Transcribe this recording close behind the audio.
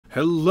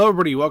Hello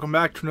everybody, welcome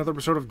back to another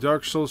episode of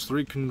Dark Souls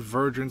 3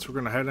 Convergence. We're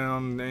going to head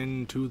on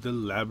into the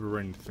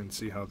labyrinth and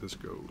see how this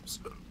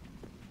goes.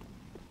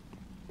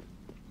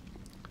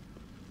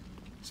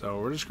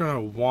 So we're just going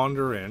to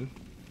wander in.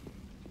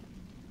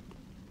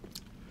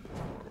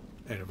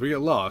 And if we get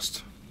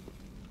lost,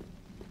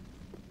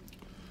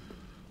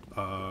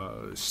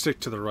 stick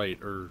to the right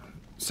or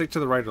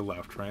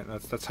left, right?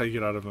 That's how you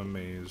get out of a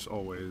maze,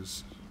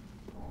 always.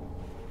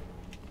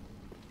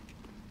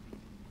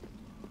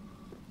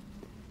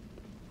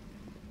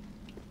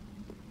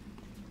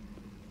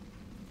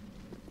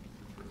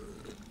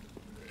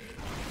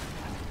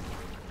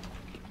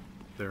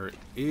 There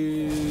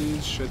is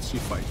Shetsi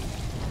fight.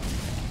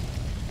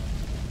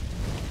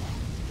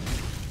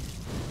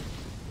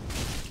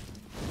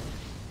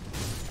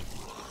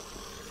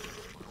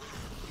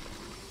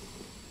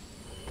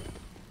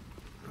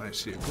 I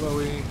see a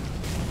glowy.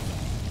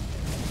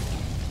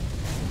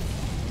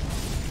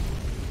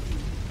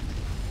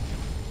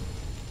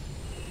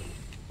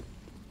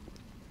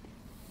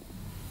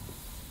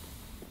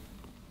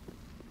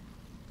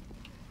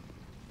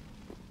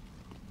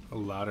 A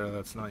ladder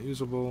that's not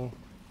usable.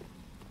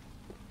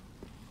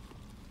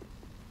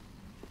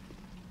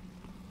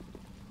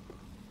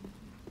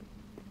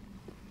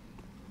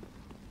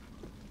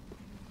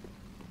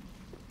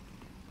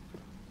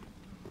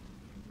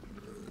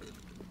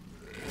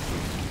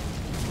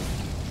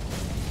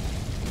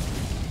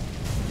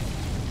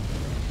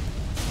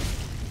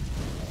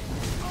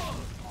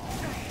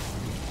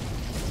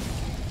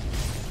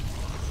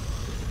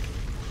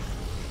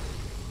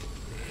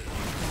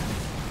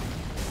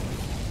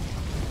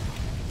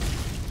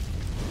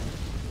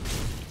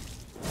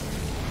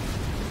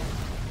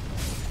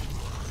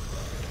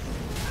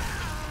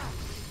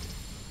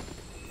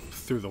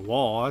 Through the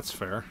wall, that's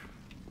fair.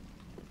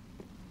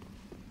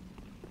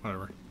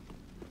 Whatever.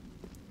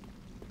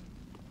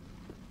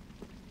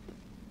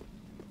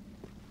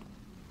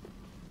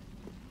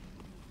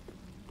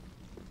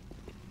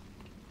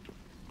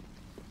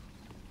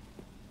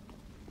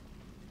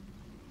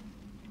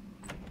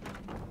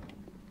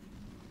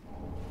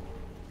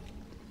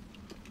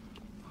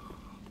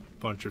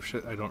 Bunch of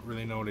shit I don't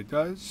really know what it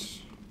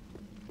does.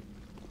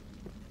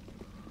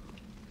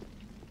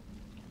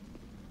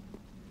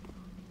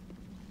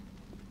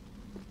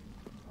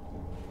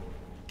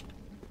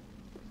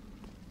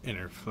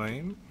 Inner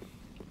flame.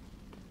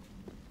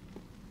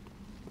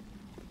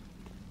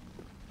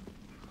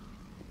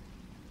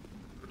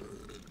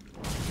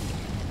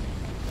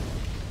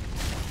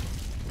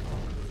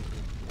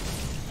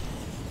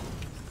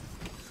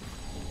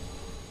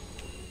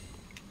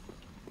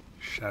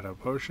 Shadow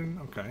potion,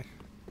 okay.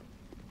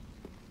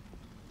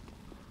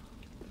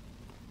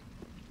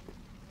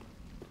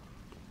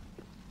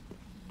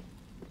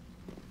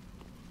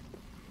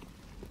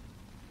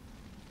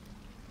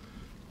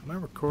 Am I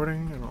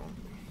recording? I don't.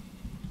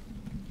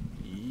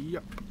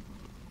 Yep.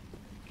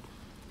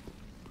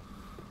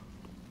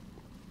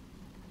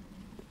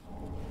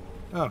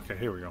 Okay,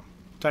 here we go.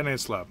 Titanite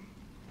slab.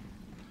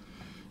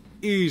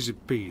 Easy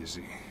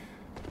peasy.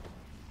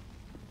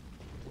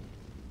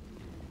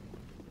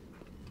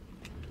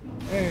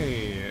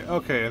 Hey,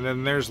 okay, and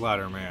then there's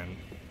Ladder Man.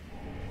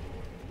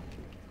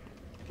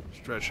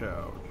 Stretch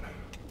out.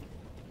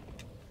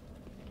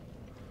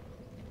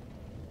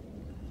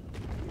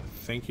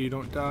 Think you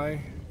don't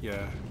die?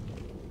 Yeah.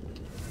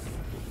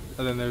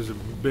 And then there's a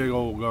big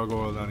old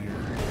gargoyle down here.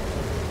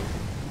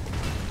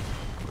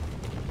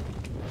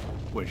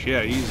 Which,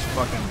 yeah, he's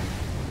fucking...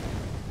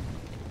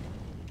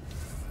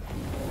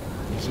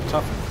 He's a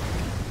tough one.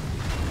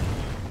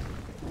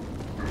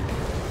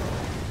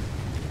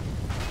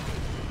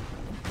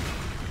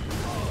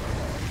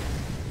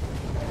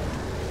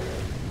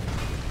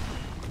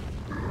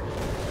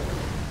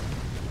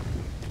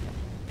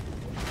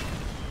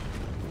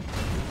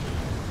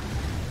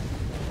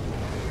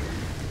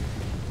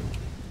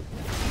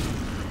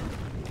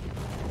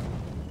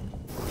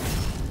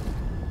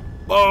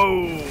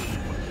 Boom!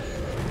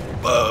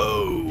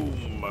 Boom!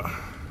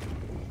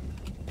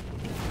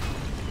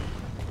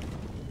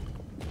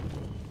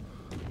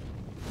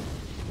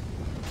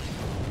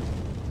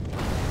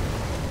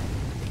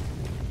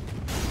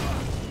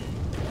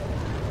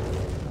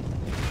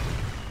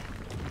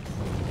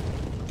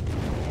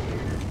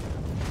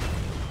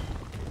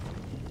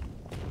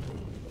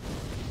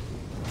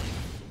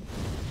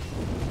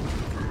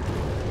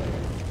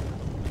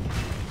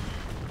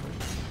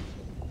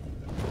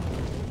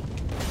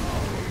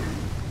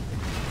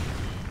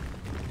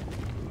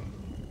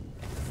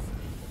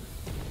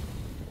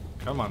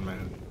 Come on,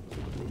 man.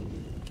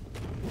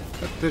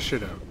 Cut this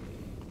shit out.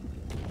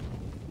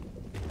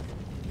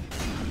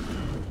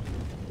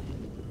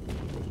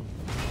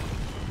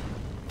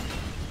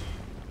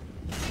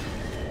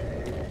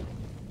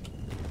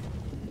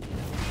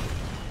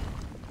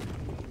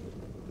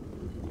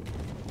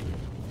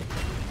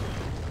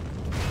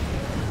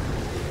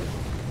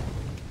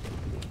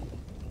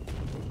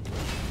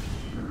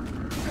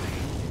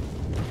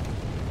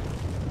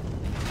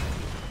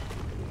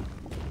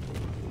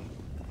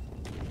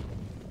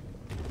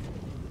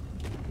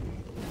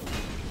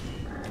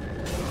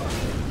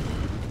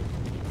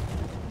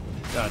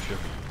 Gotcha.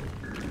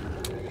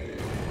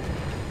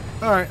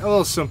 Alright, a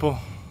little simple.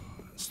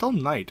 Still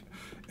night.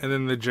 And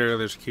then the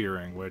jailer's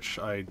keyring, which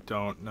I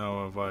don't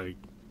know if I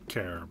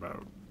care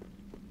about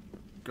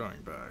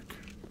going back.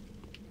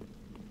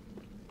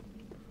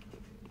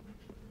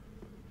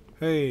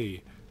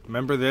 Hey,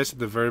 remember this at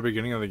the very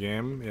beginning of the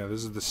game? Yeah,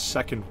 this is the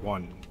second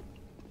one.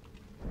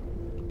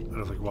 Out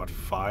of like, what,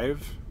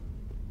 5?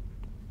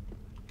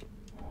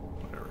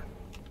 Whatever.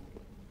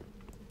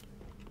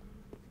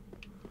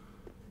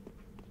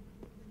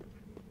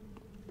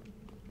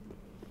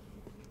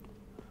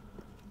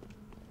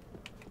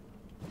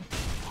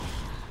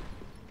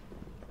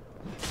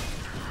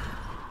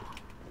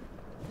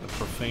 The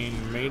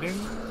profane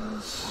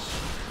maidens.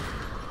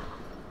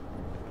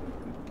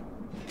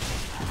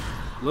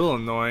 A little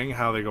annoying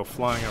how they go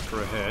flying after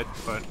a hit,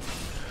 but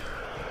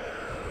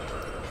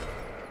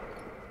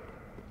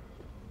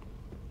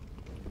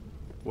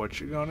what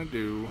you gonna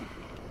do?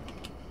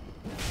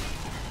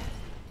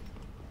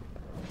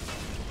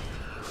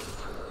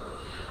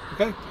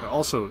 Okay,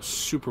 also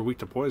super weak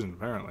to poison,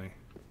 apparently.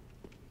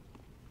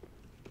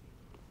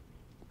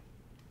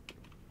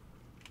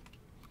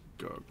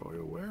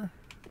 Gargoyle where?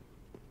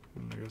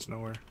 I guess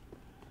nowhere.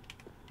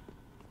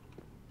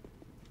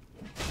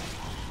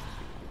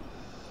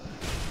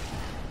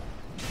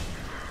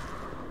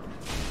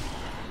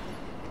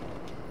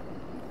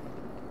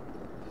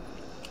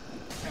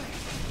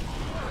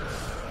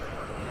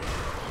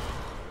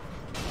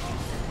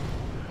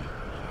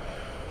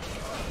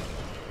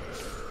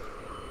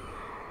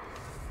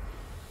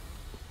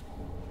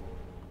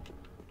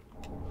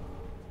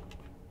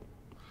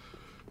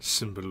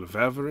 Symbol of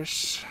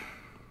avarice.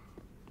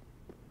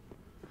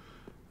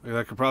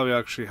 That could probably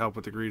actually help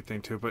with the greed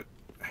thing too, but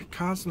it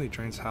constantly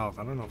drains health.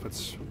 I don't know if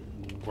it's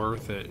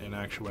worth it in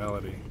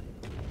actuality.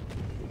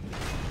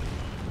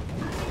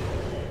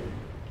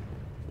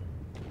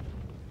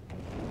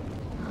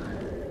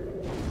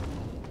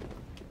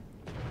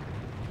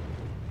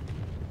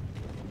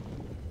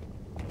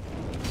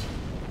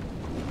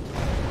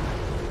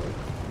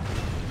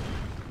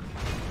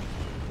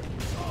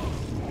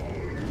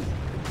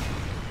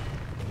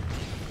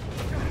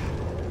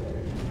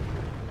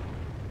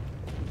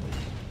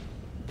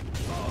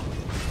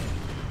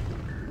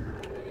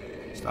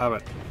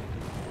 Stop it.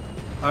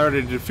 I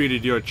already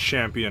defeated your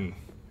champion.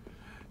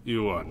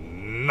 You are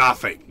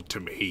nothing to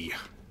me.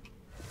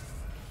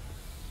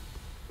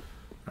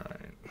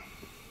 Alright.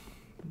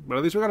 But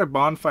at least we got a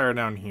bonfire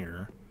down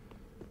here.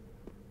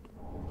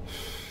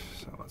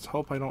 So let's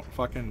hope I don't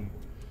fucking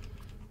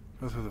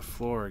go through the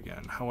floor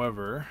again.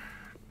 However,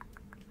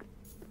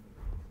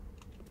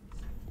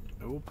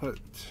 I will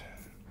put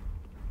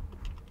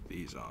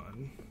these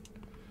on.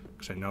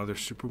 Because I know they're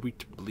super weak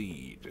to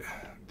bleed.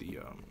 The,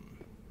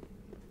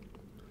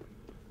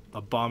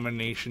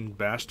 abomination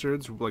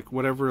bastards, like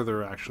whatever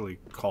they're actually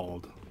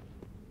called.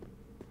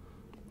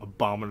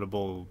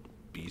 Abominable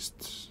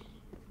beasts.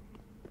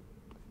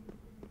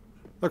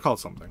 They're called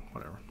something,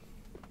 whatever.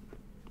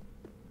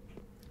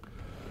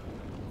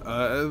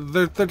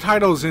 The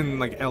title's in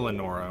like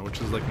Eleonora,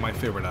 which is like my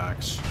favorite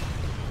axe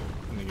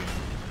in the game.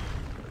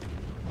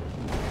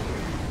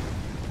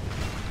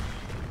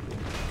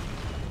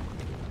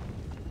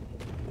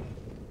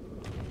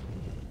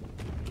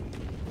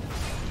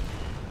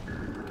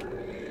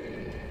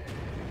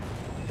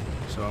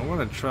 So I'm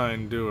gonna try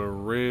and do a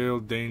real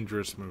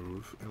dangerous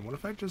move. And what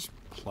if I just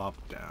plop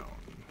down?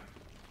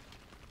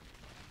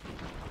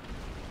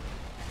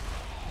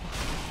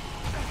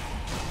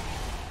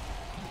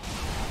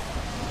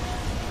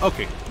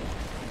 Okay.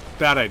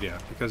 Bad idea,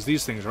 because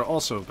these things are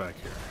also back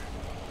here.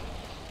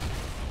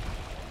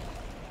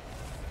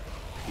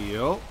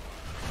 Heal.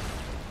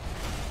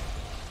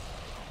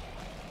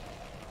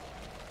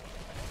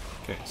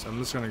 Okay, so I'm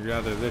just gonna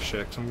gather this shit,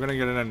 because I'm gonna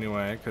get it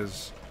anyway,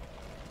 because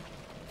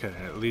okay,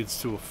 it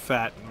leads to a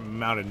fat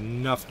amount of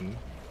nothing.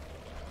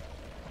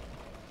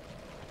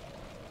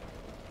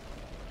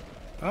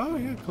 Oh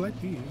yeah, collect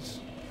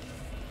these.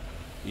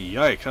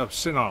 Yikes, I'm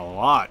sitting on a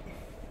lot.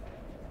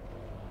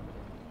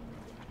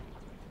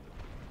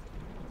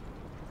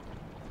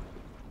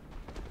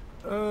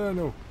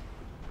 No.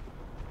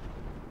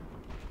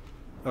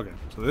 Okay,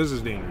 so this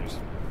is dangerous.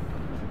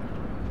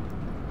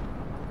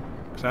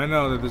 Because I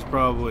know that this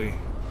probably...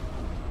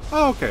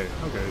 Oh, okay,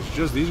 okay, it's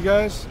just these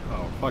guys?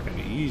 Oh, fucking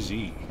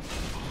easy.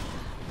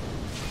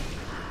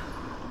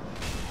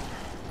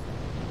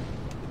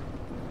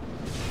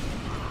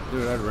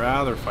 Dude, I'd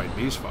rather fight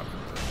these fucking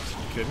things.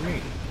 Are you kidding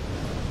me?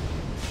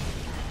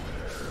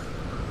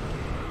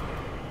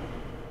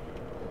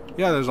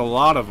 Yeah, there's a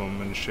lot of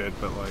them and shit,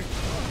 but like...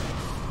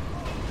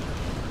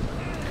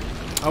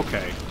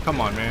 Okay,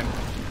 come on, man.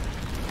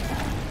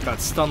 Got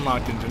stun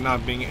locked into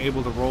not being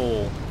able to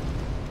roll.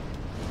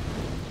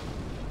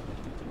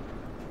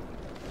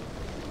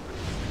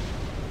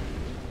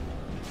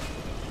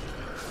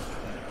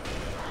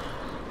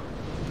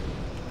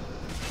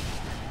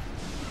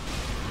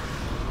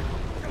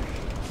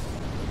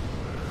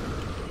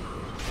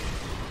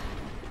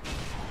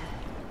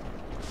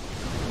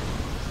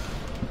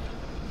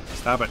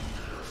 Stop it.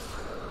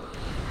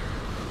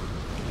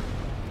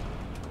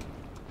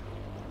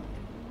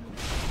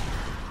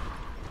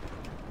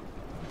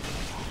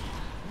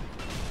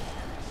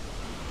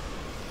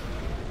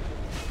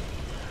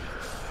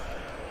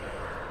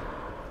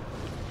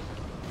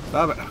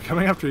 Stop it. I'm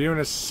coming after you in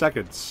a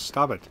second.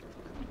 Stop it.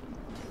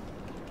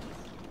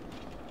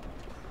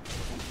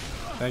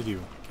 Thank you,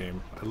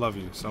 game. I love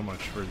you so much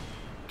for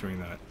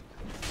doing that.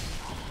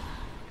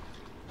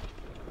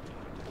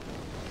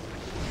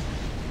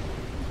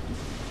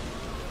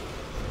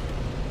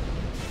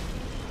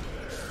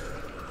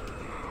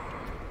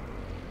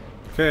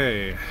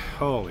 Okay.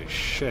 Holy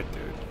shit,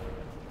 dude.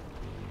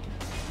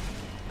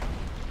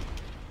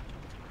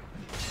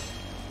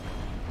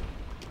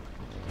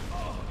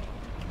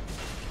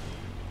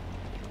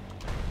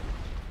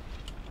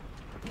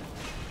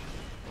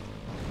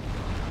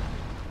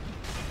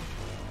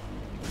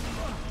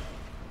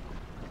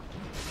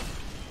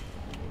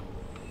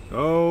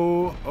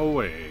 Go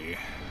away.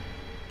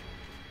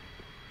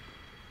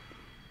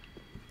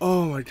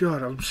 Oh my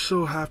god, I'm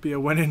so happy I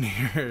went in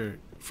here.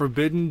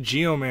 Forbidden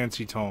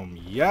Geomancy Tome.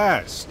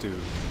 Yes, dude.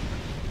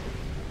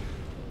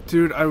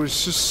 Dude, I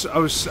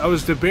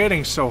was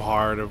debating so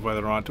hard of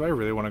whether or not do I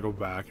really want to go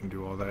back and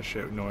do all that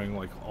shit, knowing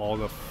like all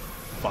the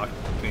fucked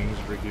things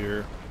over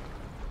here.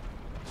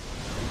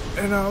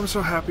 And I'm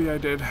so happy I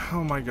did.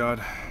 Oh my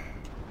god.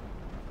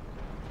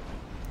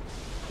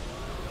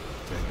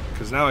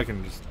 Because now I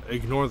can just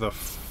ignore the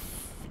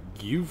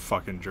you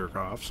fucking jerk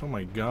offs. Oh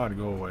my god,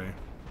 go away.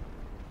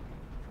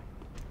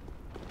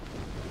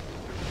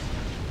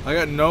 I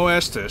got no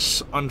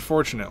Estus,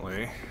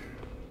 unfortunately.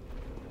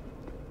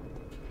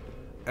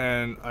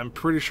 And I'm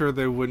pretty sure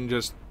they wouldn't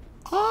just...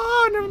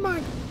 Oh, never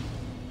mind.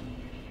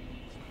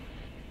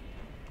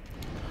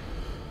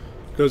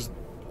 Because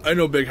I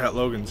know Big Hat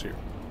Logan's here.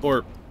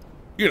 Or,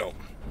 you know,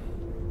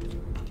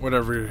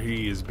 whatever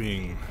he is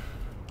being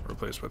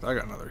replaced with. I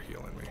got another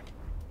heal in me.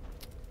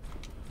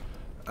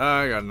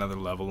 I got another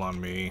level on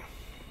me.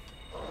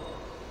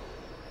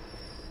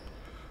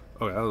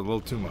 Oh, that was a little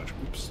too much.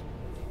 Oops.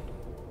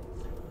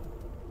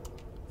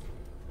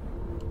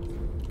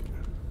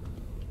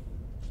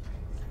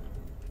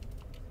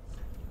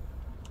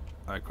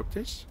 I equipped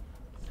this.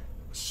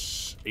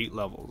 8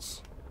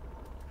 levels.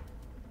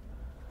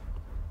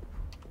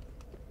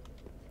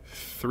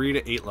 3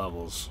 to 8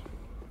 levels.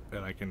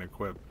 And I can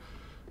equip...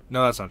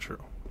 No, that's not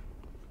true.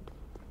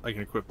 I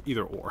can equip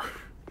either or.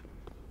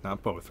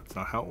 Not both. That's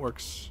not how it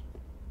works.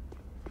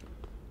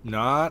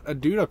 Not a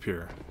dude up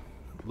here.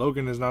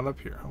 Logan is not up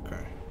here.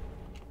 Okay.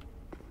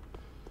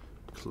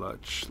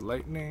 Clutch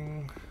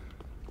lightning.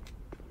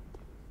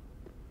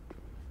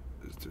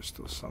 Is there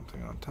still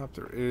something on top?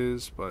 There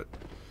is, but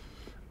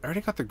I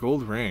already got the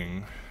gold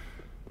ring.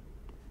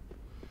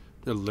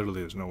 There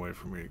literally is no way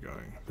for me to go.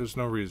 There's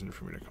no reason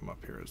for me to come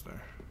up here, is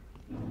there?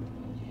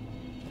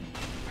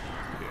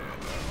 Yeah,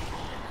 no.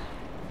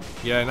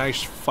 Yeah,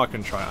 nice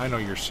fucking try. I know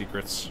your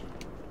secrets.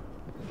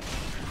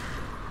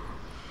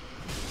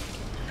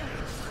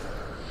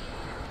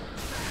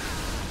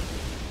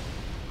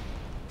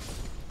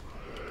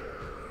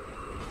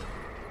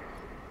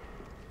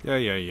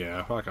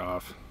 Yeah. Fuck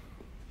off.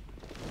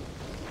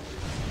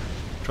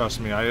 Trust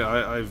me,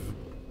 I've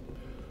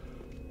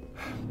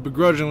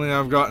begrudgingly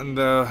I've gotten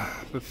the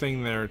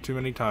thing there too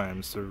many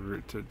times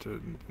to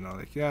you know,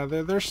 like, yeah,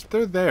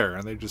 they're there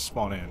and they just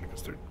spawn in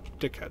because they're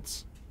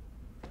dickheads.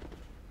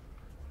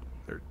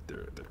 They're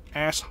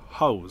ass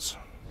hoes.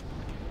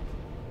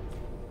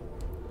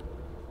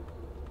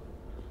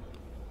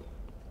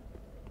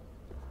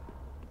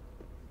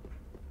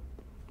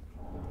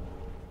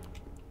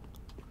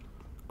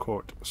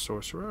 Court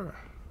sorcerer.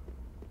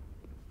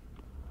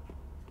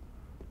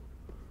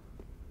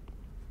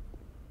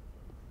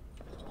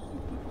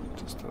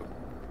 Just a...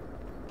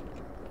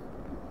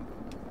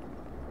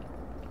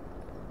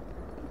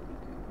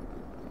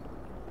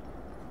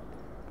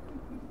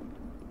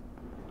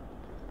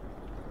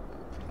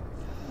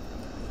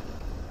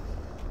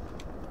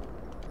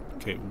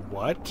 Okay,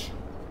 what?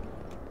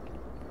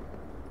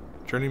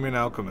 Journeyman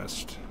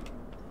Alchemist.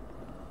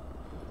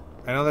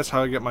 I know that's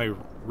how I get my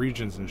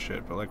regions and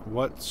shit, but like,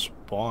 what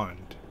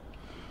spawned?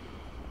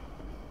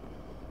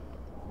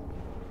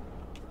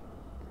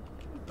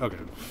 Okay,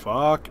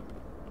 fuck.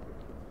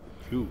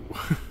 Ooh.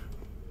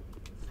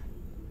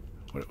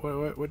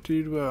 What do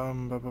you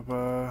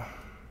do?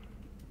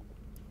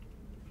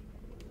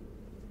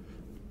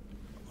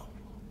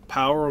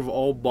 Power of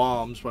all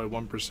bombs by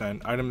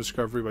 1%, item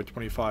discovery by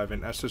 25,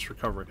 and Estus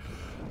recovery.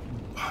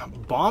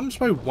 Bombs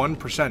by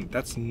 1%.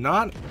 That's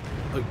not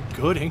a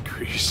good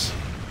increase.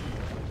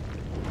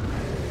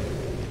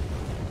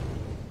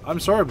 I'm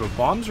sorry, but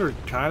bombs are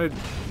kind of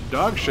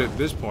dog shit at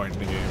this point in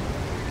the game.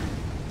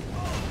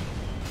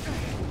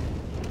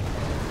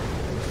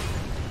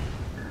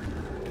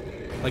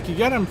 Like, you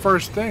get them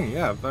first thing,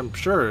 yeah, I'm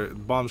sure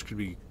bombs could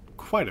be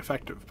quite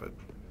effective, but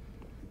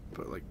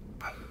like,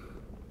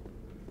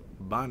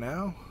 by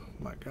now?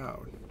 My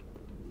god.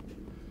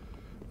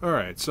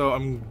 Alright, so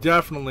I'm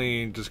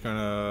definitely just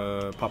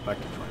gonna pop back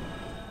to try.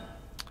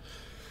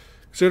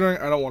 Considering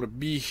I don't want to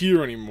be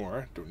here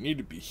anymore, don't need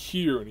to be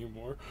here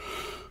anymore.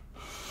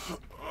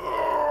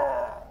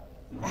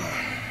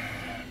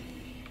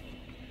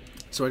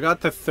 So I got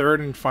the third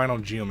and final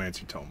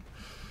Geomancy Tome.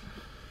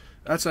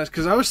 That's nice,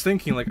 because I was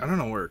thinking, like, I don't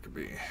know where it could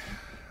be.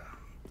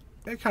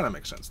 It kind of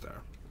makes sense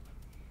there.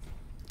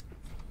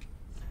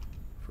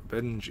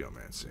 Forbidden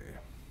geomancy.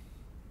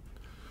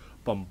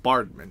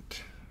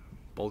 Bombardment.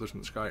 Boulders in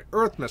the sky.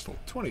 Earth missile.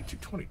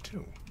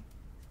 2222.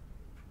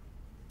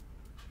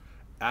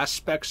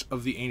 Aspects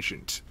of the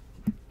ancient.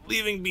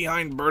 Leaving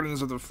behind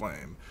burdens of the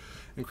flame.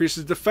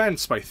 Increases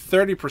defense by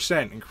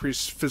 30%.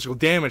 Increases physical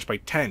damage by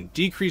 10.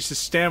 Decreases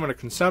stamina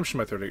consumption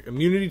by 30.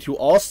 Immunity to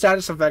all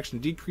status effects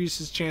and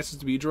decreases chances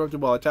to be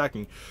interrupted while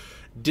attacking.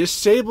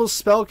 Disables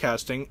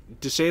spellcasting.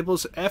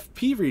 Disables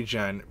FP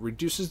regen.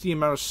 Reduces the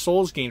amount of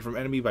souls gained from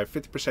enemy by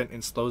 50%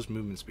 and slows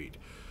movement speed.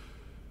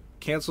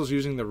 Cancels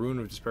using the Rune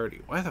of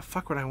Disparity. Why the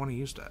fuck would I want to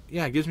use that?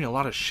 Yeah, it gives me a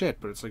lot of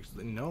shit, but it's like,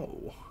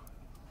 no.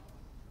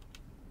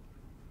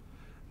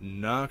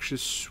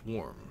 Noxious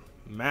Swarm.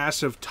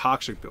 Massive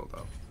toxic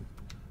buildup.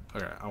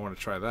 Okay, I want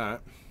to try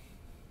that.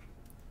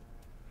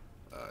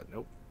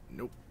 Nope.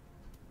 Nope.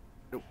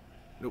 Nope.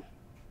 Nope.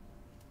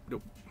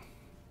 Nope.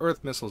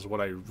 Earth Missile is what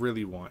I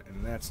really want,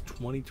 and that's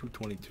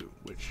 2222,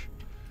 which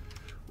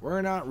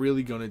we're not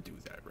really going to do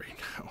that right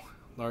now.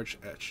 Large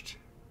Etched.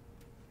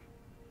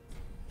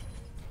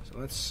 So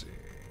let's see.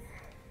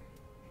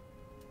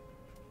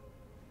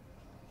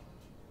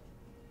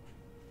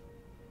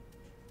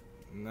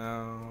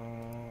 No,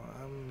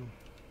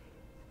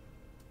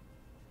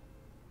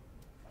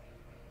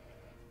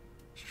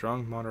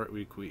 strong, moderate,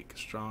 weak, weak.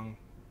 Strong,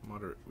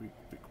 moderate, weak,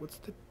 weak. What's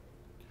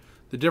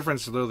the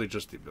difference? Is literally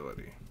just the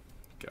ability.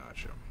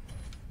 Gotcha.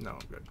 No, I'm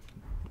good.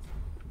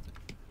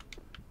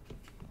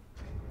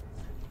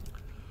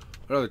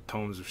 What other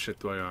tomes of shit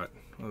do I got?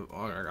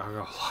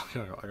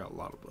 I got a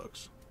lot of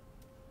books.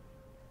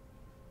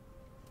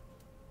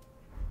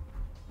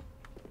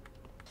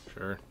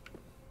 Sure.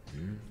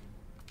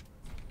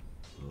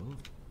 Oh.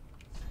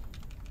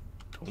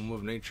 Tome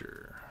of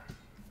Nature.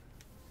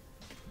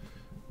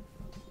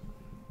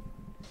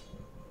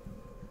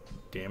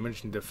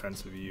 Damage and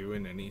defense of you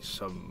and any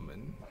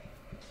summon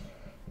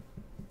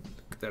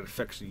that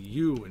affects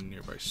you and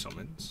nearby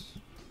summons.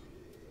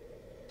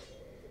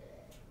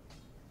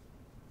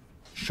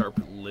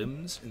 Sharp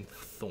limbs and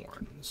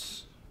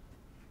thorns.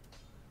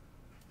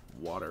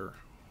 Water.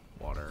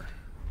 Water.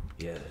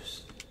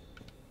 Yes.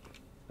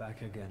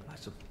 Back again.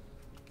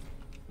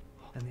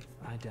 Let me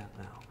find out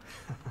now.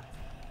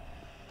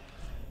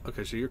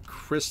 Okay, so you're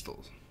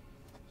crystal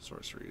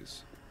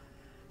sorceries.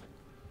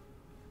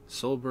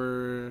 Soul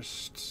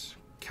Burst,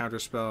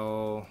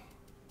 Counterspell,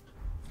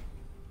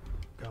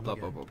 blah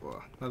blah blah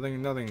blah.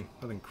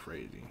 Nothing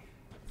crazy.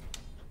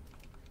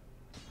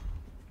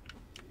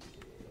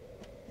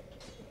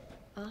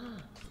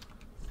 Ah.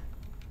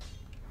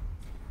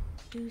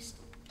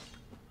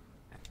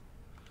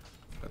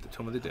 Got the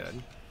Tome of the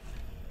Dead.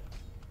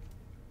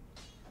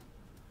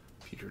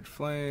 Putrid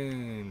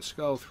Flame,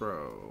 Skull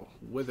Throw,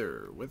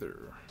 Wither.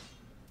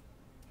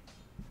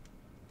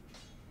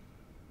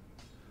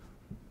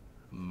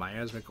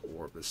 Miasmic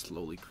Orb that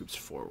slowly creeps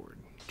forward.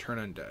 Turn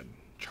Undead.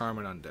 Charm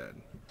an Undead.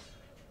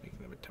 Making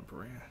them a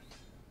temporary.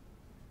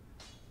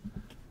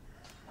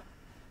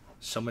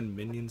 Summon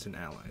minions and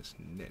allies.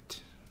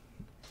 Knit.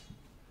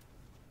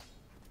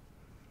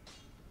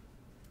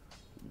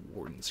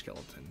 Warden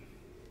Skeleton.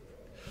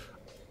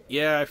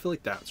 Yeah, I feel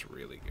like that's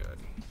really good.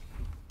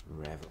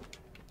 Revel.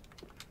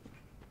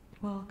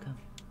 Welcome.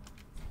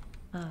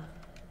 Vampiric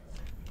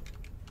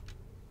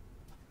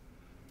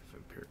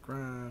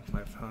Wrath,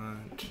 Life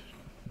Hunt.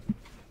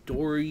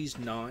 Dory's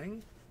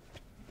Gnawing.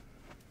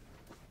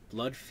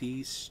 Blood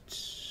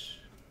Feast.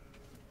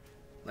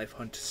 Life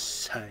Hunt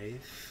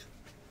Scythe.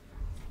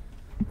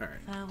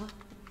 Alright.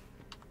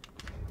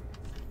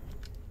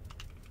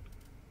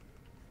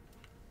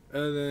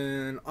 And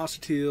then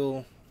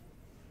Ostatil.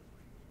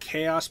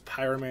 Chaos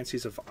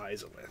Pyromancies of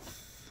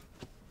Izalith.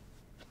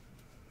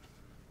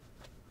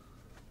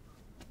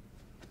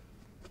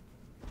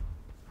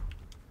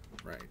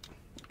 Right.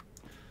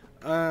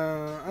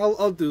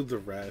 I'll do the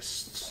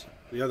rest.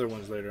 The other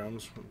ones later. I'm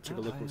just gonna take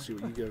a look and see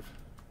what you give.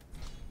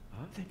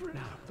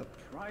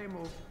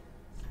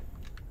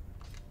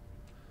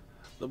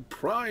 The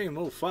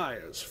primal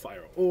fires.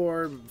 Fire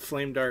Orb,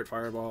 Flame Dart,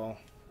 Fireball,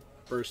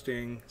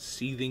 Bursting,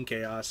 Seething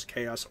Chaos,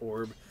 Chaos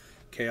Orb,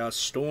 Chaos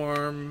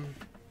Storm,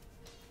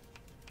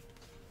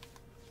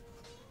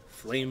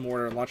 Flame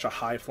Mortar, launch a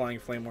high-flying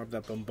Flame Orb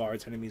that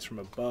bombards enemies from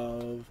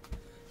above,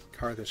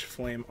 Karthish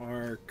Flame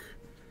Arc,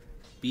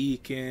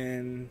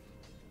 Beacon,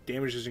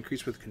 damage is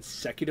increased with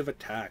consecutive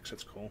attacks,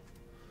 that's cool.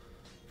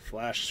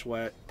 Flash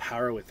Sweat,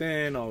 Power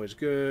Within, always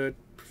good.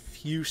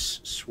 Profuse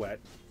Sweat,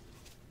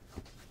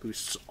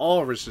 boosts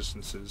all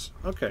resistances.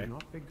 Okay.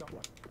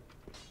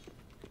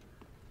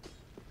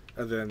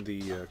 And then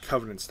the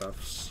Covenant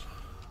stuffs.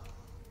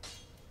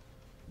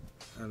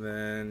 And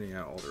then,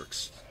 yeah,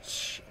 Aldrich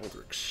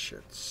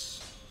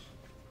shits.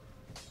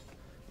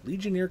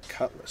 Legionnaire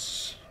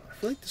Cutlass. I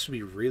feel like this would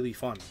be really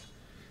fun.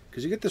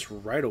 Because you get this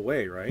right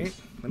away, right?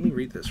 Let me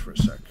read this for a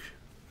sec.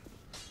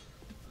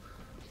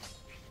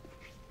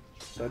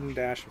 Sudden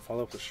dash and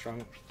follow up with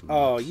strong...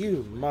 Oh,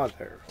 you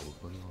mother.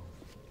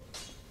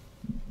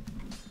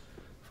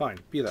 Fine,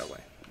 be that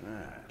way.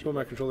 Put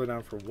my controller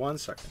down for 1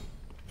 second.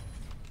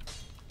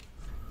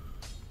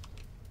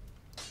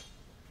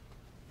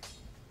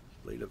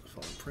 Blade of the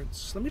Fallen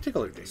Prince. Let me take a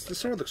look at this. This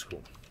sword looks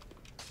cool.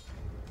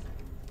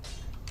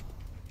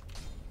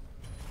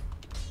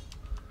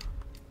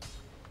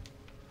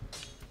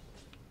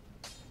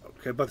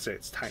 Okay, I'm about to say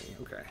it's tiny.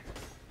 Okay.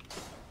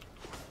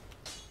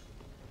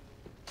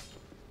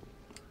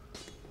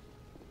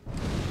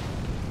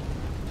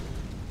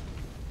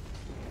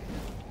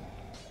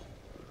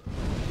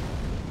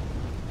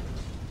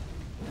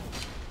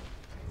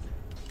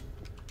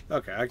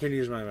 Okay, I can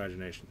use my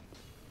imagination.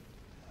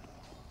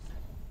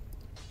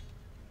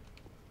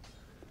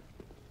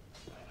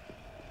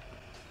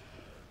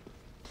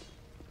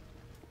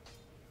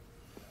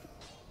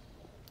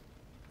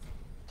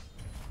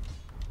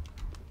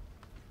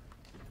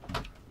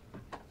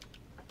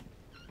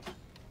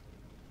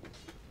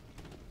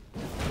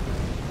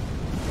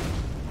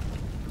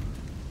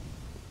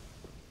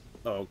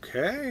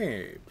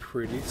 Okay,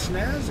 pretty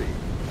snazzy.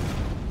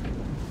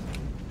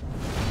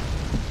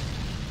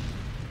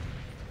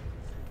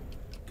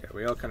 Okay,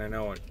 we all kind of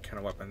know what kind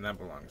of weapon that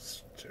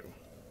belongs to.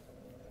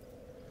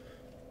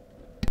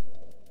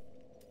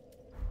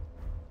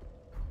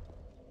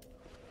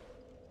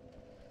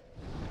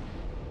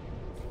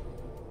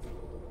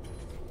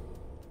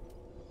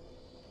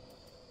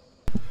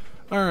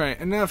 Alright,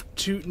 enough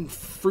tootin',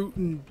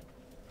 fruitin',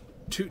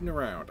 tooting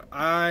around.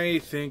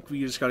 I think we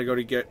just gotta go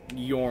to get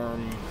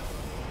Yorm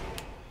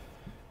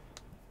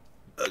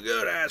a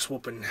good ass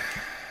whooping.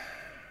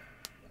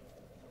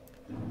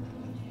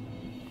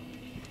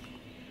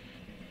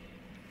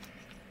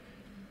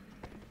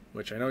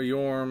 Which I know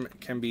Yorm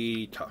can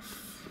be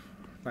tough.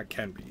 Not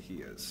can be, he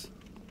is.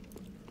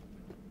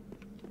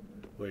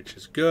 Which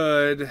is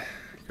good,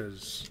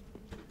 because,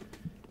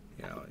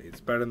 you know,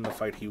 it's better than the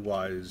fight he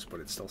was, but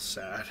it's still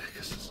sad,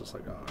 because it's just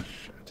like, oh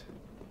shit.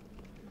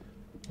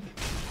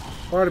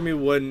 Part of me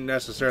wouldn't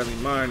necessarily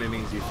mind an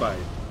easy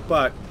fight,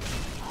 but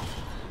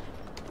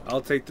I'll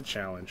take the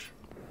challenge.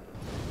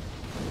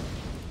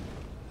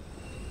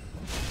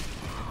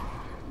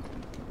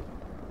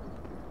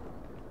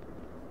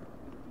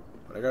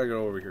 But I gotta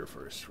go over here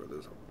first, where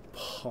there's a...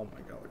 Oh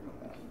my god, look at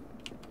them all.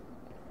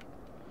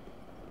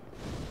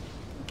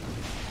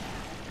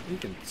 You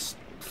can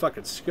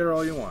fucking skitter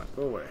all you want.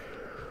 Go away.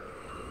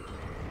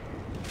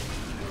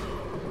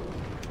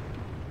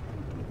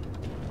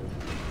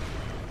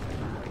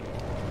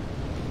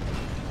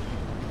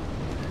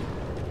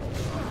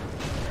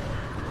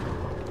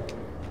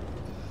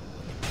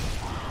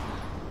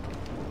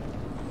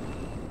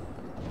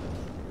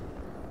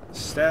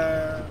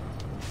 Stab.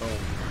 Boom.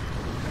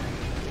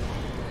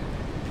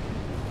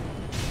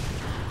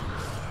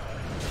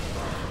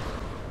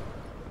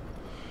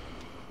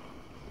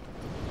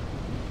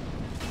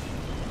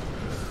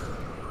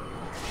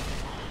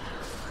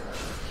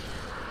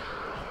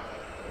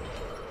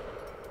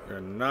 You're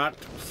not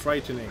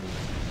frightening.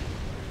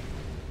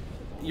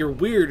 You're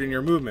weird in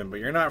your movement, but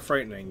you're not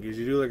frightening because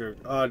you do like an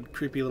odd,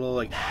 creepy little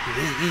like.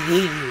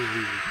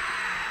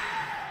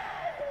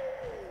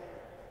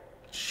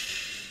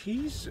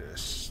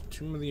 Jesus.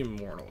 Tomb of the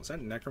Immortal. Is that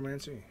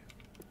necromancy?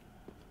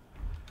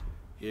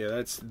 Yeah,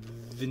 that's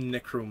the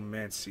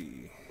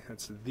necromancy.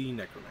 That's the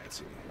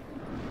necromancy.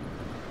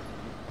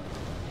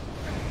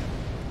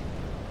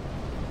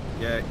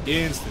 Yeah,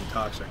 instant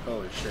toxic.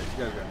 Holy shit.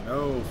 You guys got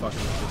no fucking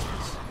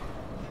resistance.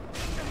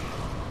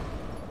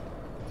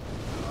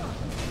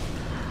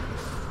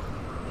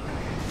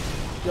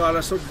 God,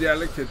 that's so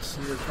delicate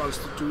in your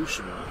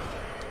constitution.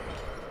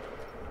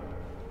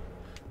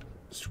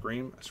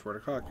 Scream? I swear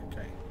to God.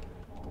 Okay.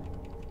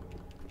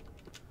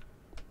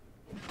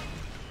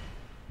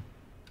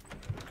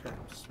 Okay,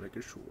 just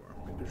making sure.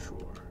 Making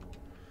sure.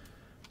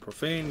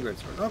 Profane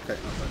greatsword. Okay,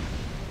 not bad.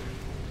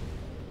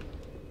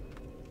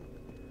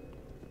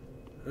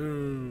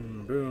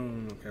 Boom,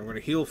 boom. Okay, I'm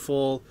gonna heal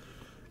full.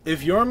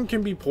 If Yorm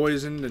can be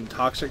poisoned and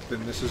toxic,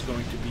 then this is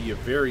going to be a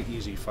very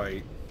easy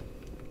fight.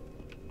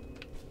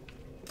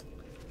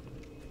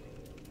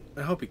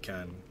 I hope he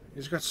can.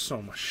 He's got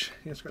so much.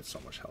 He's got so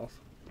much health.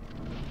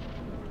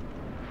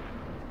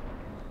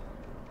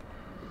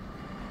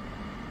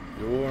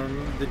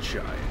 Yorm the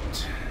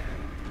Giant.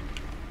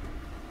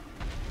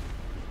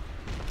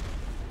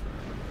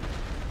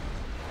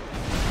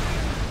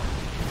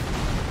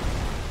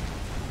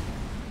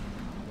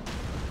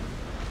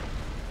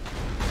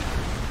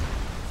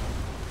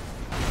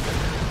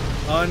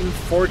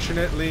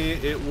 Unfortunately,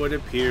 it would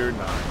appear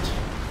not.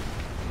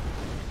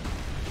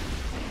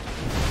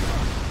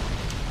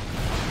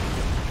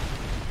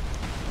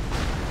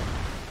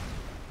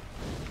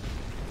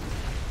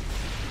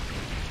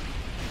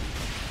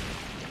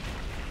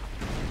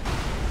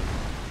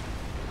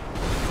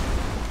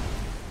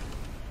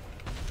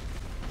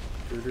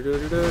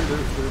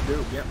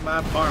 Get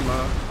my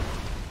Parma.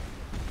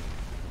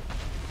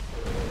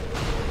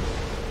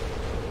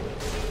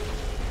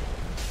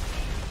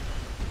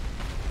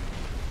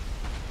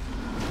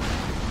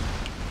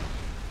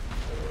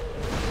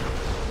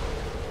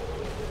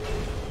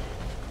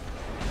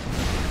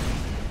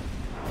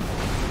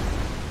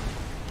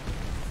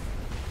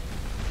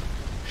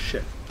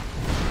 shit.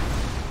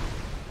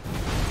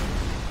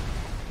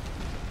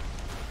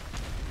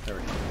 There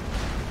we go.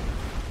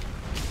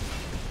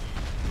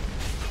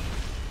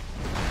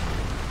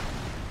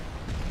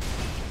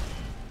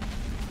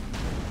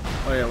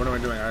 Oh yeah, what am I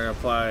doing? I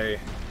apply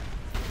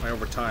my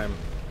overtime.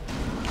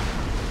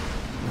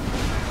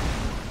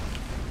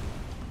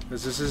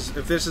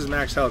 If this is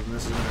max health, then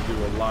this is going to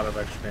do a lot of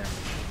extra damage.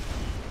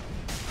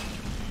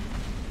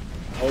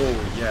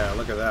 Oh yeah,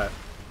 look at that.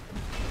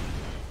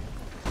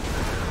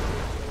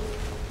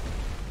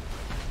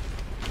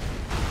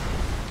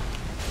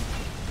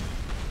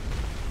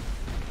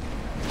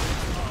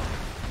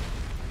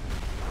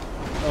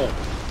 Oh,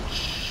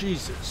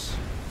 Jesus.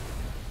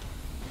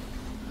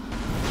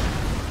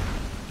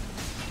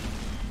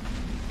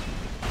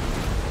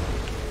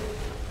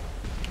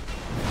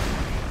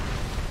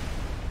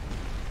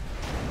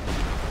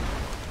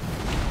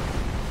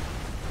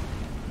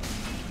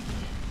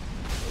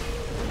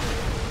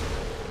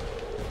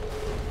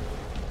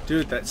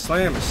 Dude, that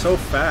slam is so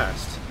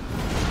fast.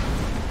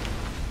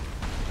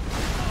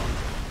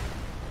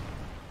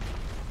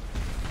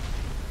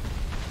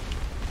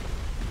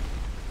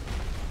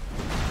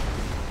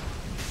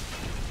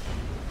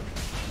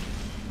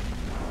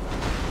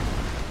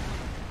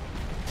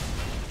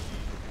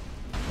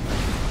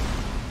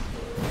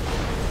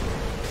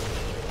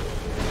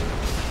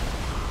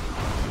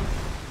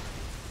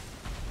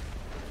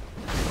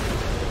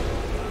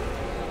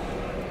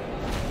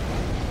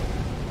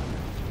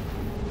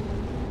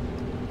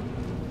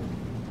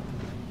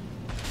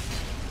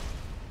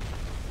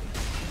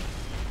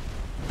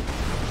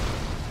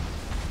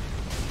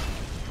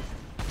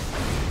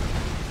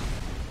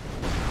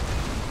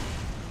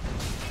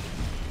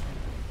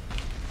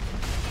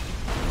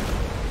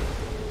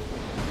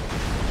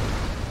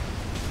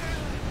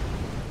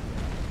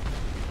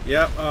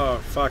 Yep, oh,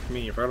 fuck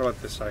me. I forgot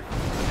about this cycle.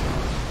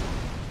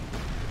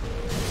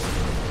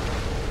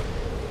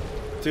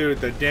 Dude,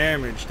 the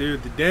damage,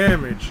 dude, the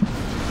damage.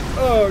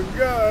 Oh,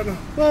 God.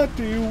 What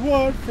do you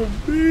want from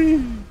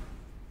me?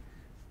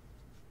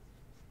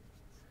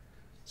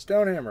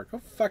 Stonehammer. Go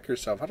fuck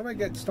yourself. How do I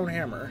get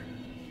Stonehammer?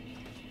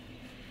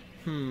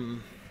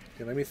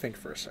 Okay, let me think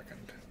for a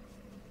second.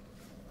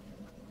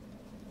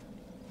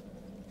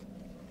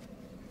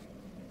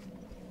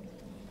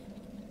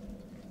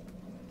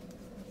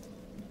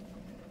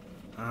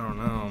 I don't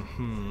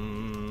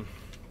know.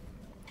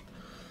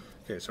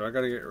 Okay, so I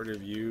gotta get rid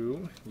of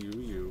you.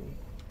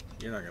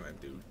 You're not gonna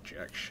do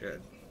jack shit.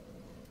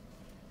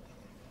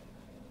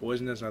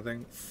 Poison is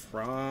nothing.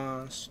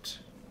 Frost.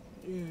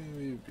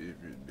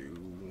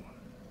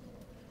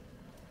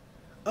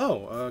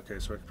 Oh, okay,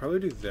 so I could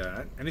probably do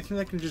that. Anything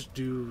that can just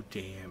do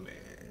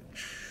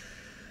damage.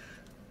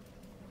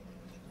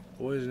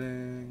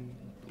 Poisoning,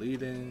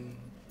 bleeding.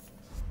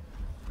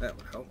 That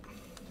would help.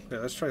 Yeah,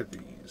 let's try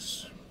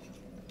these.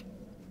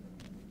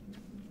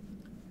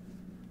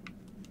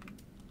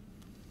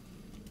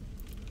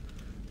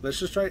 Let's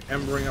just try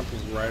embering up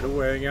right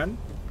away again.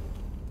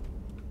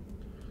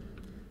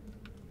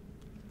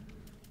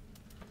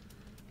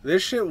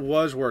 This shit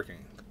was working.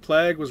 The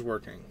plague was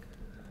working.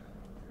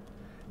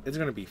 It's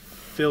gonna be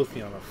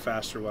filthy on a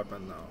faster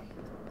weapon though.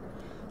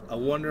 I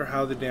wonder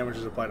how the damage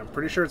is applied. I'm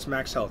pretty sure it's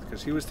max health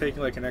because he was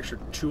taking like an extra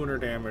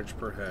 200 damage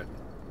per hit.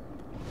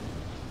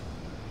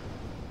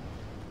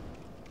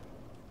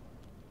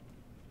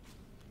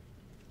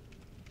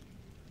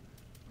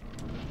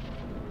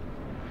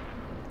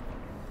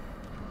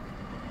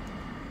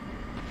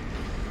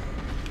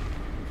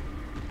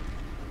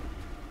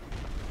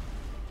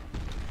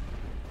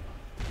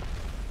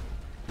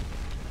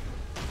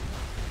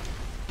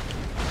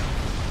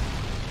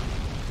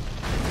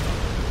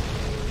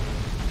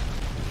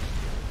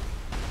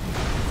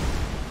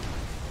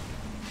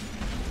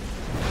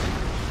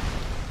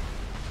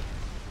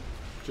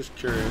 Just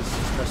curious,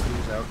 just testing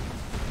these out.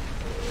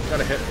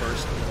 Gotta hit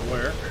first, I'm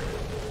aware.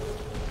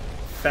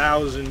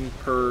 1,000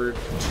 per 2.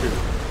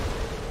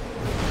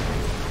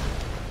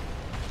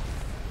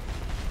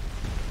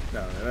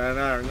 No,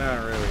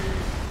 not really.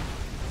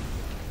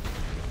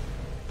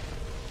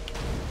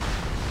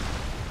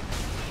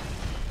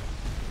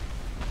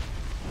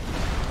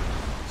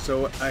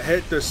 So I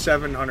hit the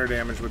 700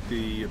 damage with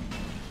the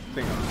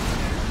thing on.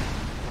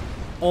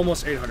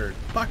 Almost 800.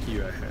 Fuck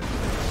you, I hit.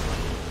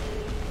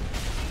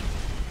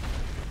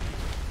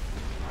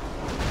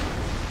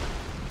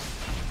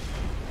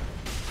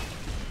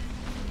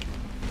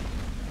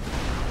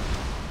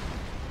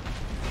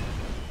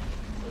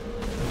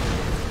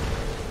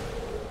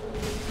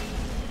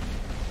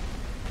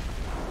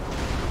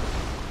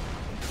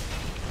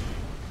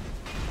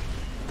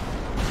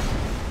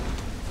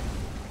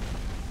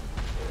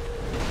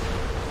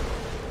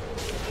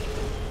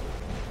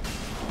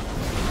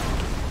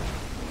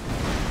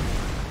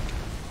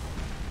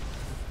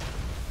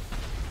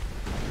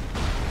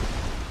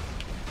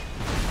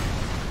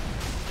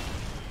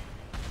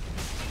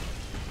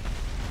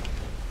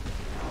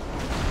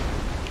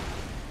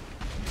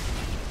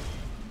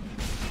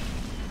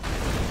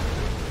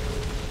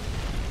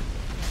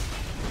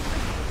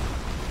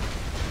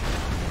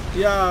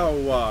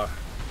 Yow!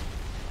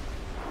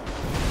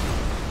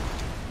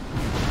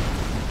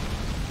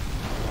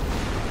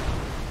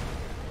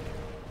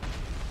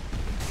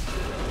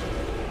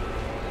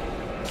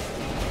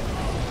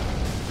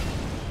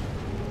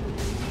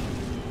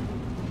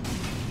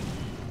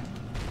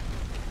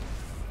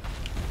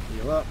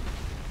 Heal up.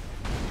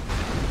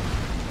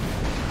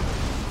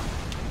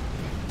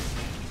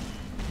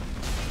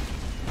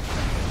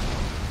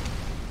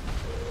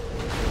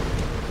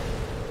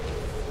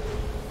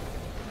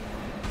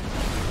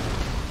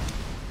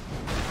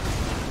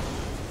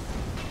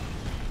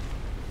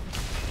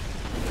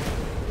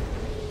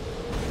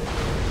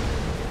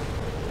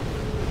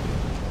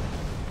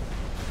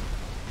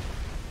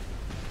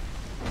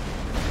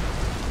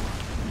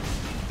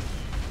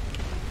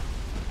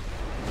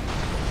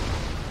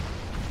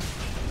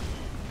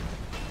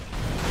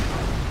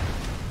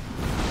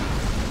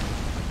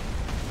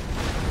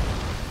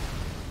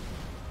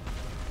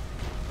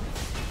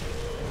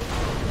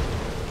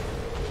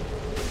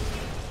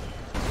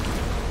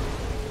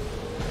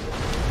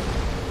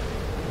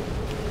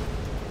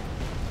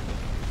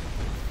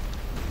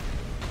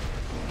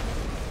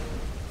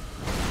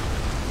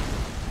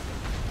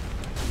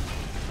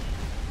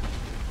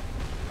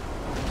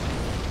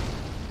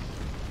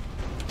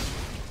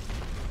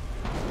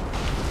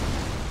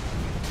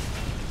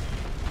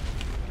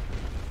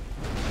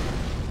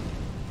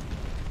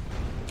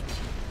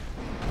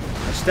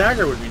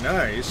 Stagger would be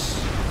nice.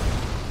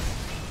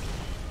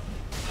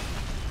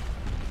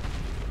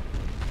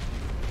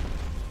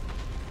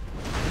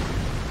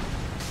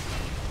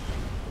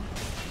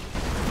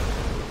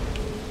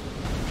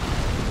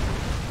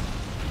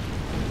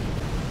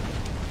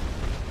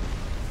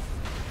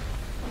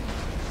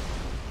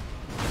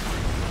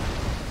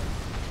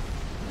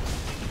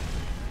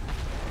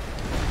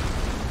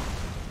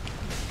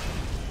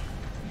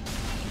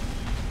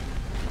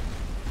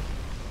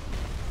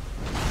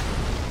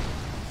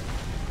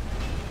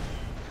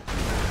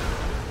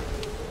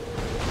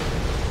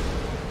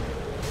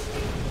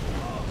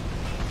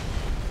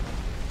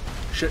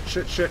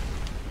 Shit.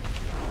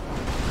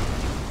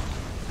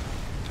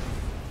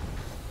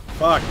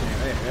 Fuck, man,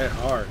 they hit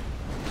hard.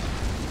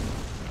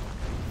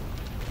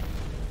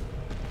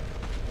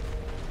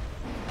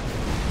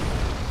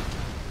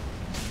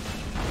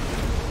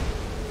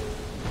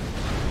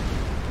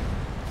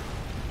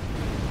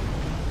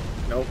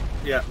 Nope.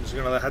 Yeah, I'm just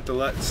gonna have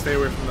to stay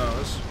away from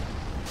those.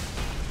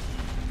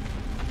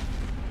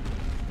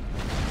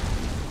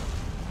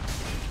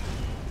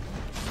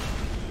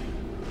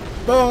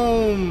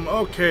 Boom!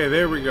 Okay,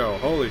 there we go.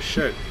 Holy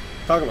shit.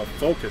 Talk about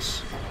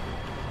focus.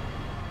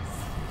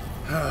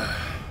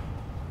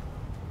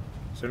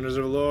 Cinders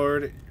of the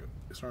Lord,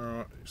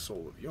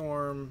 Soul of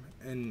Yorm,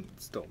 and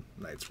still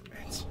Knights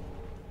remains.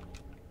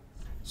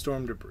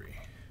 Storm debris.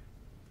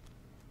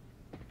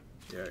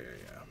 Yeah.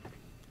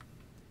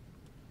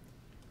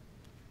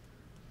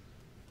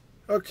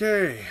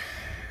 Okay.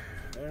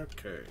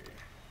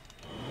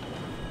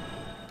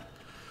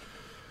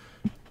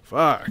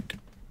 Fuck.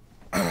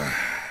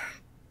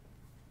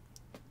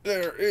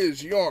 There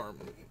is Yorm.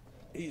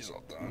 He's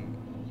all done.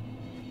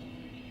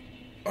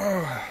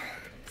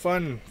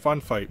 Fun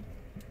fight.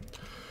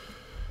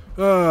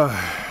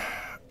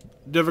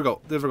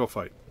 Difficult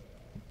fight.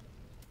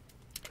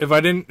 If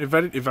I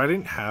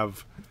didn't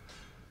have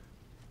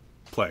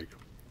Plague,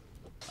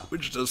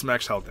 which does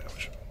max health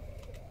damage,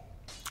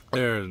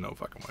 there's no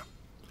fucking way.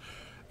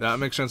 That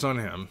makes sense on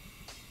him.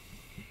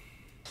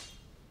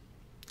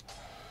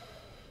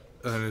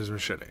 And then his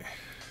machete,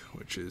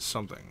 which is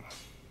something.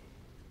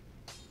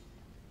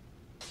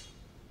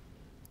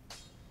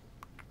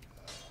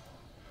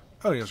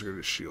 I think I was going to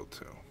do shield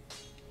too.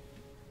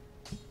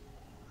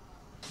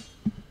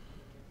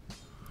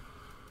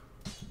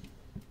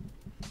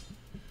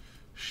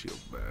 Shield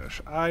bash.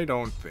 I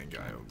don't think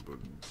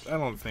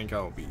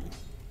I'll be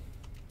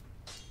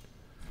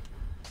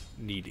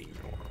needing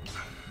Yorm.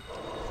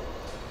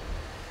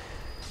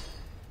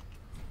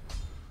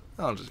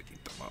 I'll just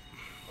eat them up.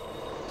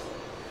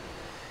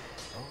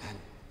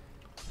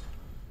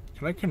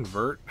 Can I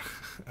convert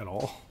at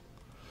all?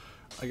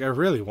 Like, I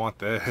really want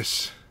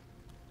this.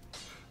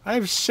 I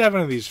have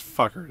 7 of these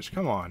fuckers.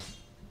 Come on.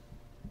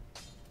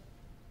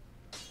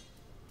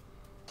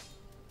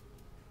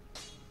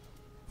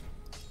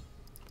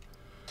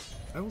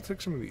 I will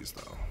take some of these,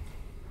 though.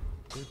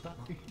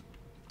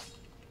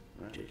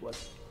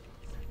 What?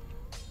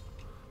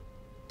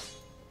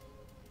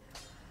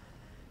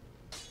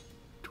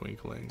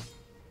 Twinkling.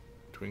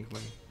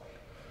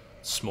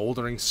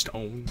 Smoldering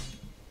stone.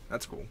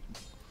 That's cool.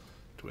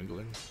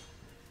 Twinkling.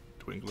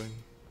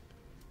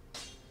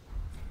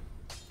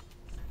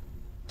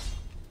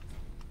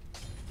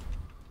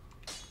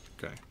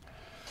 Okay.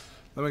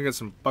 Let me get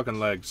some fucking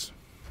legs.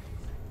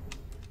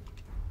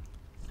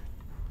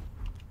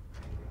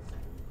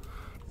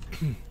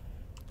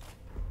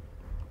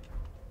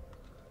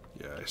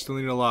 Yeah, I still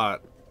need a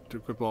lot to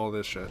equip all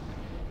this shit.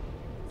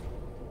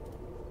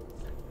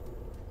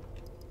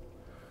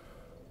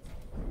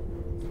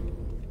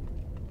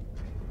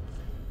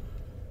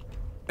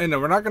 And no,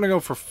 we're not gonna go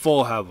for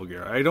full Havel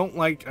gear. I don't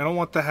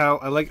want the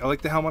I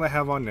like the helmet I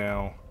have on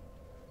now.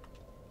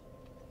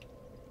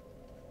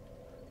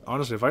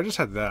 Honestly, if I just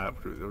had that,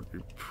 I would be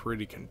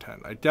pretty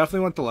content. I definitely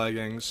want the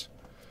leggings.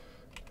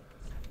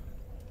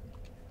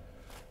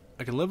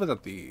 I can live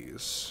without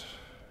these.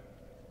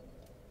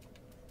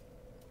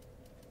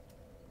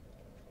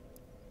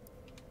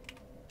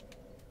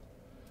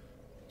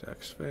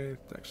 Dex Faith,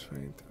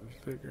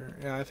 Vigor.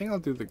 Yeah, I think I'll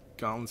do the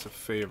Gauntlets a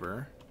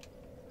favor.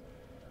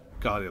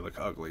 God, they look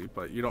ugly,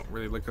 but you don't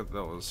really look at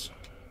those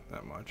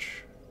that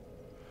much.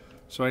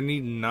 So I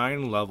need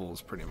 9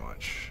 levels, pretty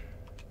much.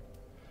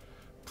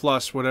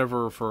 Plus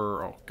whatever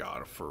for, oh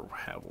god, for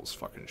Havel's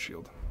fucking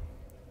shield.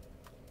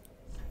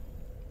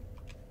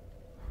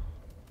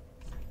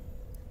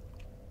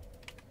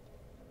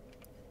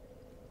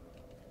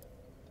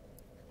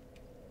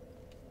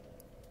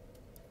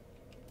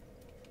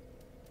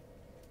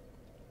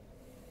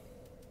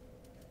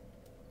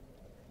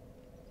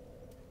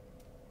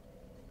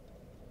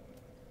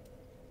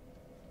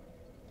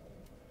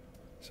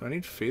 So I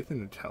need faith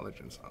and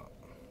intelligence up.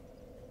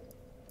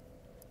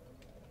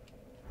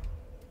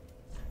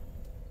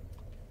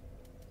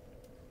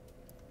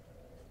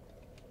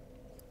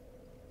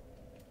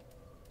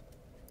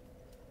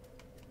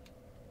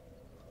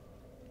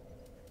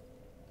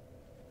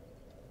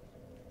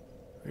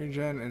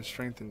 Regen and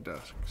strength and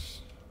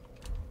desks.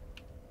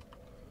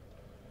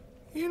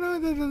 You know,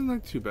 that doesn't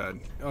look too bad.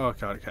 Oh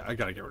god, okay, I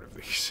gotta get rid of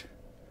these.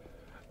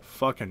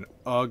 Fucking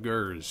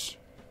uggers.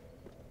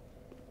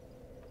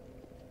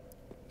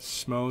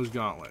 Smo's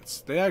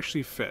gauntlets. They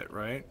actually fit,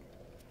 right?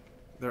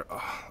 They're.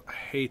 Oh, I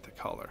hate the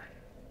color.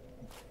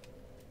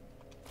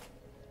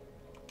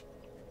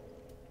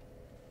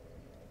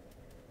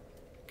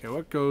 Okay,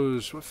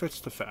 what fits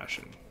the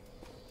fashion?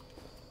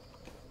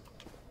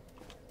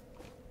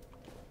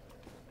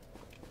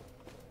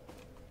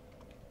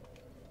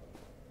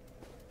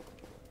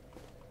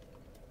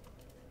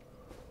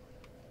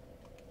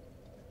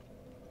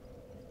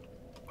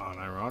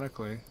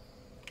 Unironically.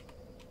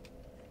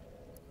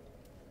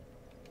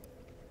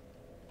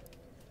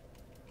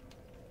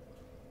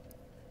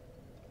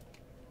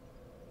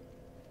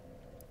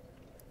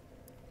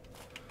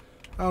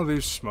 Oh,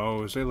 these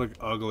Smos, they look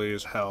ugly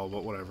as hell,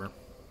 but whatever.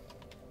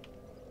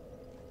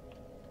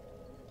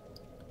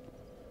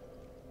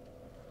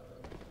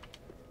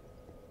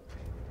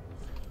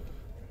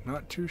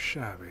 Not too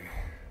shabby.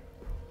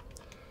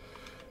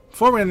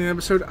 Before we end the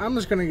episode, I'm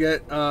just gonna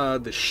get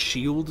the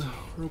shield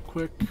real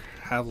quick.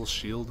 Havel's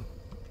shield.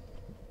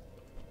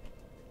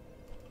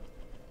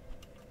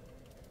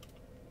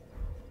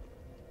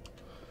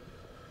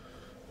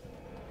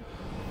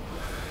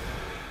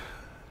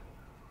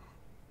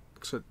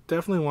 So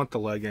definitely want the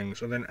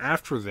leggings, and then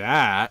after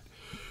that,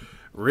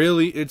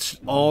 really, it's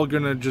all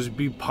gonna just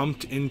be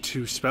pumped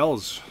into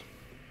spells.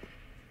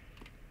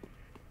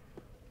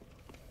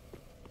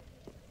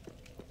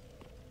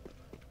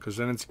 Because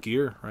then it's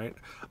gear, right?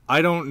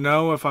 I don't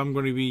know if I'm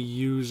going to be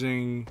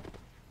using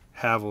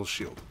Havel's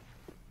shield.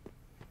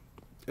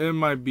 It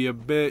might be a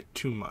bit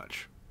too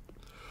much.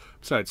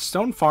 Besides,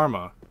 Stone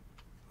Pharma,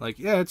 like,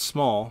 yeah, it's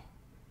small,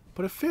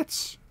 but it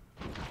fits.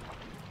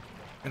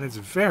 And it's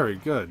very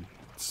good.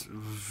 It's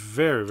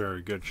very,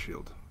 very good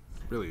shield.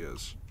 It really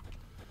is.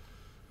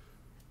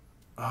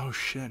 Oh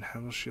shit,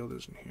 Havel's shield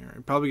isn't here.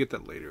 I'll probably get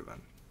that later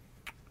then.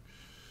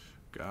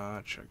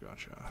 Gotcha,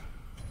 gotcha.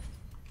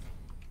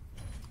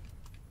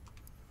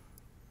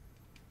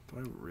 Do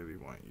I really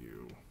want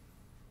you?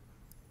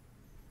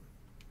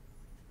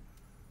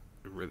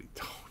 I really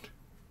don't.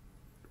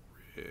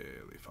 I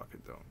really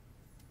fucking don't.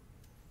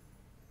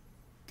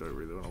 Do I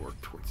really want to work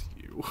towards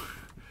you?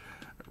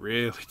 I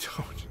really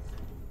don't.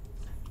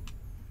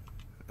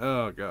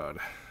 Oh god.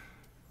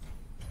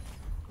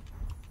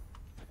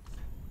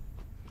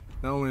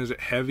 Not only is it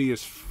heavy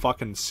as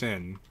fucking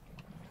sin,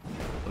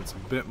 but it's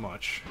a bit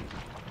much.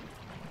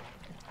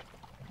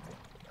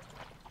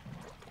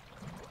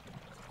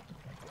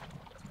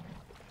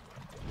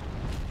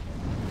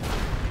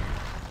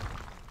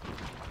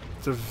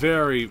 It's a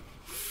very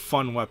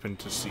fun weapon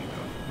to see,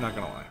 though. Not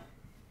gonna lie.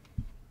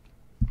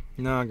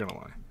 Not gonna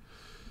lie.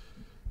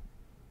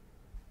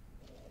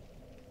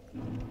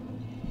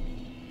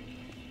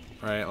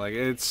 Right, like,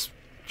 it's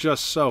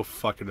just so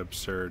fucking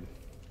absurd.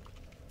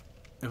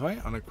 If I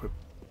unequip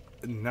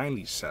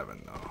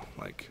 97, though,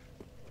 like,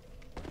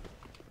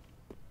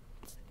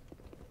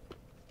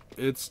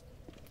 it's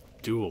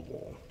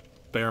doable.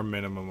 Bare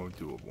minimum of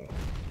doable.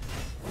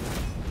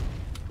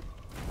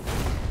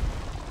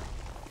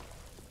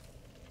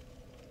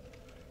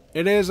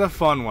 It is a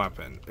fun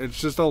weapon.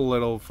 It's just a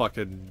little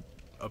fucking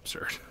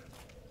absurd.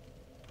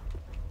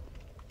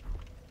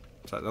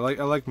 So I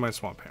like my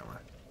swamp hammer.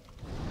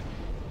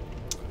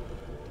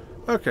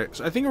 Okay,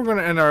 so I think we're going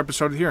to end our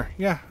episode here.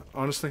 Yeah,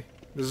 honestly,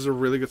 this is a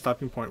really good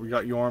stopping point. We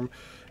got Yorm.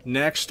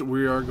 Next,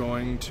 we are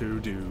going to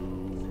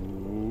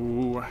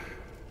do...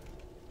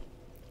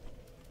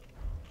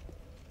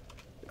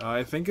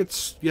 I think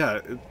it's... Yeah,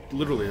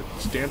 literally,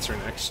 it's Dancer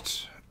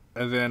next.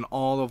 And then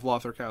all of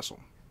Lothar Castle.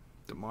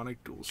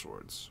 Demonic dual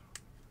swords.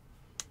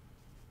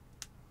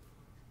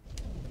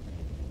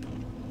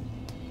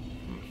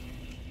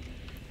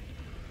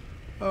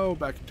 Oh,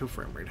 back into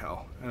frame rate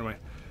hell. Anyway,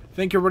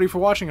 thank you everybody for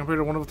watching. I hope you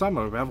had a wonderful time.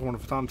 I hope you have a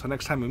wonderful time. Until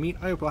next time we meet,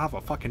 I hope you'll have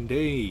a fucking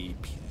day.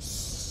 Peace.